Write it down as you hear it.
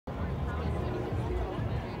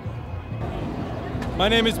My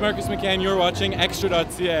name is Marcus McCann. You're watching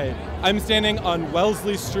Extra.ca. I'm standing on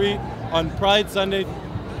Wellesley Street on Pride Sunday,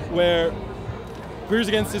 where Queers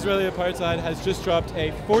Against Israeli Apartheid has just dropped a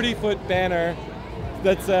 40-foot banner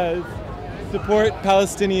that says, "Support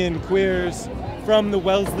Palestinian queers," from the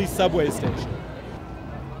Wellesley subway station.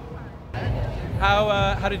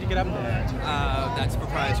 How did you get up there? That's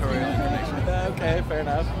proprietary information. Okay, fair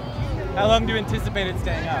enough. How long do you anticipate it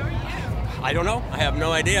staying up? I don't know. I have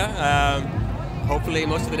no idea. Hopefully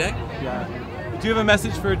most of the day. Yeah. Do you have a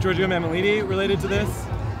message for Giorgio Mammoliti related to this?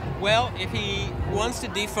 Well, if he wants to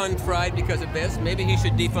defund Pride because of this, maybe he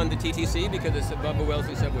should defund the TTC because it's above the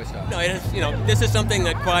Wellesley subway stop. No, it is, this is something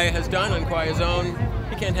that QuaIA has done on QuaIA's own.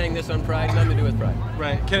 You can't hang this on Pride. Nothing to do with Pride.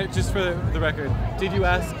 Right. Just for the record, did you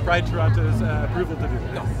ask Pride Toronto's approval to do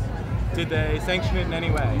this? No. Did they sanction it in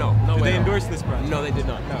any way? No, no Did way. they endorse this project? No, they did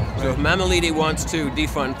not. No. So if Mammoliti wants to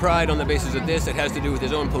defund Pride on the basis of this, it has to do with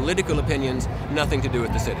his own political opinions, nothing to do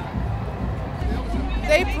with the city.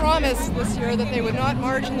 They promised this year that they would not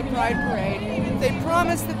march in the Pride Parade. They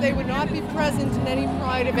promised that they would not be present in any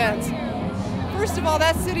Pride events. First of all,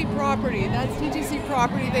 that's city property. That's TTC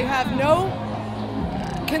property. They have no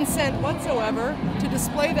consent whatsoever to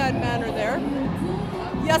display that banner there.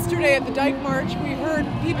 Yesterday at the Dyke March, we heard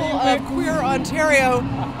people of Queer Ontario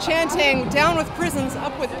chanting, "Down with prisons,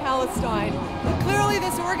 up with Palestine." But clearly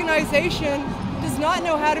this organization does not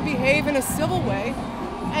know how to behave in a civil way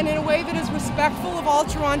and in a way that is respectful of all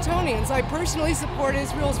Torontonians. I personally support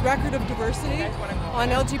Israel's record of diversity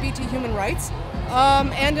on LGBT human rights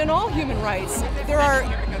and in all human rights. There are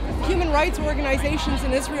human rights organizations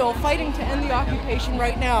in Israel fighting to end the occupation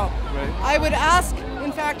right now. I would ask,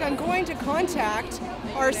 in fact, I'm going to contact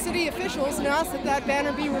our city officials and ask that that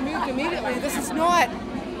banner be removed immediately. This is not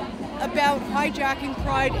about hijacking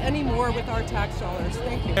Pride anymore with our tax dollars.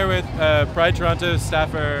 Thank you. Here with Pride Toronto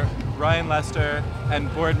staffer Ryan Lester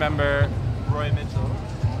and board member Roy Mitchell.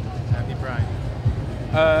 Happy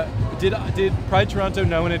Pride. Did Pride Toronto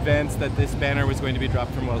know in advance that this banner was going to be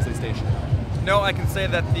dropped from Wellesley Station? No, I can say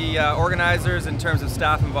that the organizers, in terms of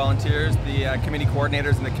staff and volunteers, the committee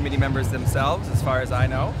coordinators and the committee members themselves, as far as I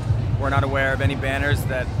know, we're not aware of any banners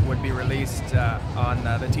that would be released on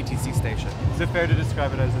the TTC station. Is it fair to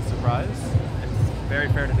describe it as a surprise? It's very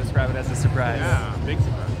fair to describe it as a surprise. Yeah, big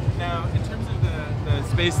surprise. Now, in terms of the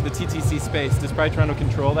space, the TTC space, does Pride Toronto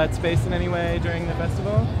control that space in any way during the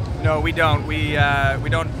festival? No, we don't. We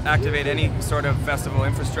don't activate any sort of festival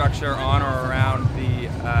infrastructure on or around the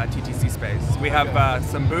TTC space. We have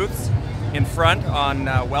some booths in front on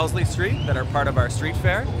Wellesley Street that are part of our street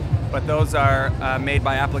fair, but those are made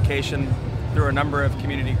by application through a number of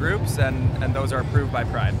community groups, and those are approved by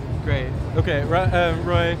Pride. Great. Okay,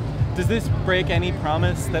 Roy, does this break any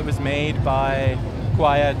promise that was made by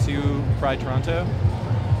QuaIA to Pride Toronto?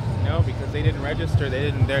 No, because they didn't register.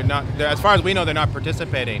 They're not. As far as we know, they're not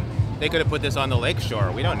participating. They could have put this on the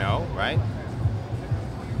lakeshore. We don't know, right?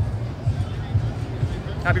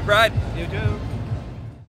 Happy Pride. You too.